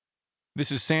This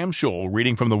is Sam Scholl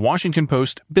reading from the Washington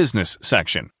Post business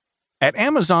section. At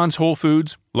Amazon's Whole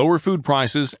Foods, lower food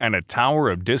prices and a tower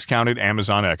of discounted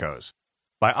Amazon echoes.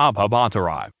 By Abha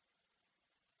Bhattarai.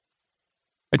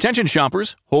 Attention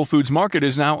shoppers, Whole Foods Market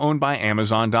is now owned by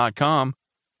Amazon.com.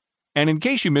 And in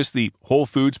case you missed the Whole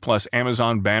Foods plus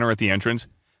Amazon banner at the entrance,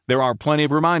 there are plenty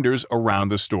of reminders around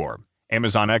the store.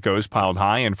 Amazon echoes piled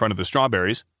high in front of the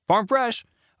strawberries, farm fresh,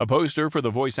 a poster for the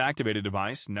voice-activated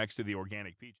device next to the organic peach.